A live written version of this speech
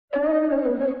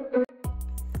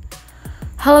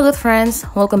Hello good friends,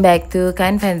 welcome back to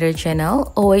Kind Finder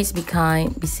channel. Always be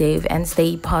kind, be safe and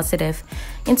stay positive.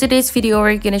 In today's video,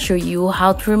 we're gonna show you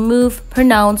how to remove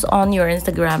pronouns on your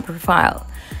Instagram profile.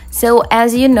 So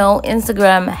as you know,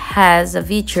 Instagram has a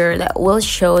feature that will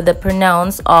show the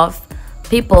pronouns of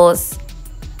people's.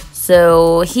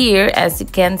 So here, as you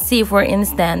can see, for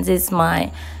instance, is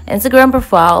my Instagram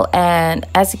profile, and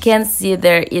as you can see,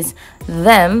 there is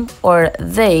them or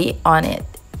they on it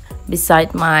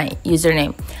beside my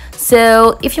username.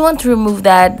 So if you want to remove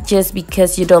that just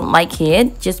because you don't like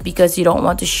it, just because you don't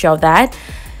want to show that,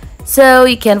 so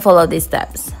you can follow these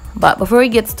steps. But before we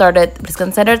get started, please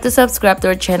consider to subscribe to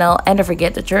our channel and don't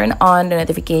forget to turn on the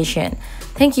notification.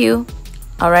 Thank you.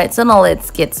 Alright, so now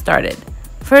let's get started.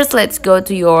 First, let's go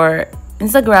to your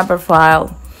Instagram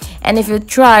profile, and if you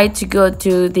try to go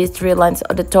to these three lines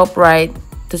at the top right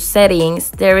to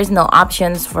settings, there is no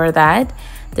options for that.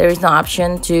 There is no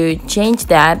option to change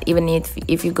that. Even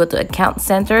if you go to account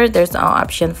center, there's no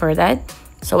option for that.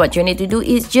 So what you need to do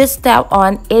is just tap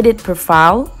on edit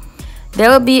profile. There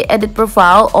will be edit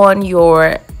profile on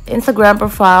your Instagram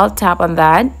profile. Tap on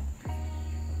that,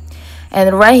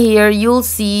 and right here you'll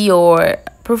see your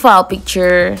profile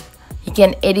picture. You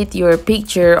can edit your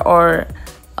picture or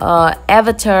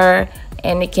avatar,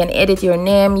 and you can edit your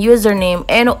name, username,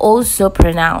 and also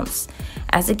pronouns.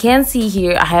 As you can see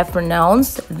here, I have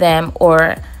pronouns them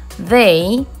or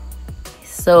they.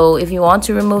 So if you want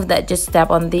to remove that, just tap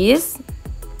on this,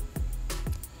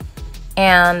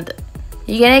 and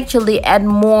you can actually add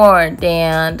more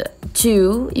than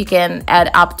 2. You can add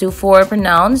up to 4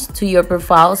 pronouns to your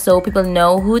profile, so people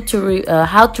know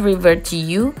how to revert to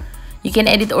you. You can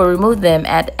edit or remove them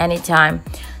at any time.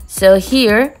 So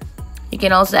here you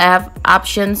can also have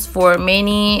options for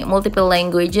multiple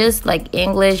languages like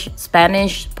English,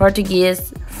 Spanish,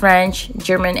 Portuguese, French,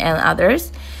 German, and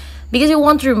others. Because you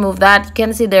want to remove that, you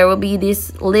can see there will be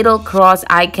this little cross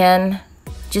icon.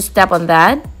 Just tap on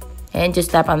that and just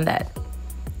tap on that.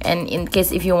 And in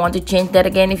case if you want to change that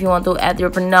again, if you want to add your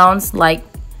pronouns like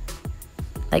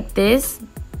this,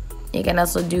 you can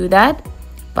also do that.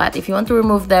 But if you want to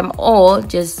remove them all,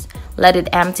 just let it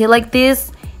empty like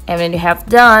this. And when you have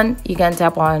done, you can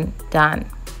tap on done.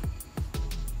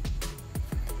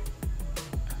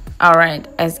 Alright,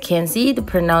 as you can see, the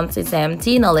pronouns is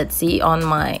empty. Now let's see on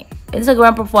my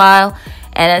Instagram profile.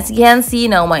 And as you can see,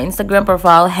 now my Instagram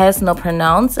profile has no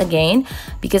pronouns again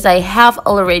because I have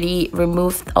already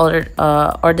removed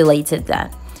or deleted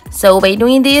that. So by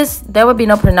doing this, there will be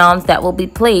no pronouns that will be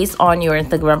placed on your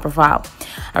Instagram profile.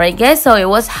 Alright guys, so it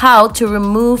was how to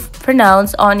remove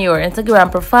pronouns on your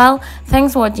Instagram profile.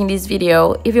 Thanks for watching this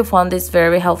video. If you found this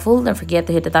very helpful, don't forget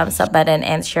to hit the thumbs up button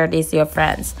and share this to your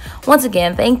friends. Once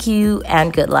again, thank you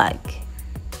and good luck.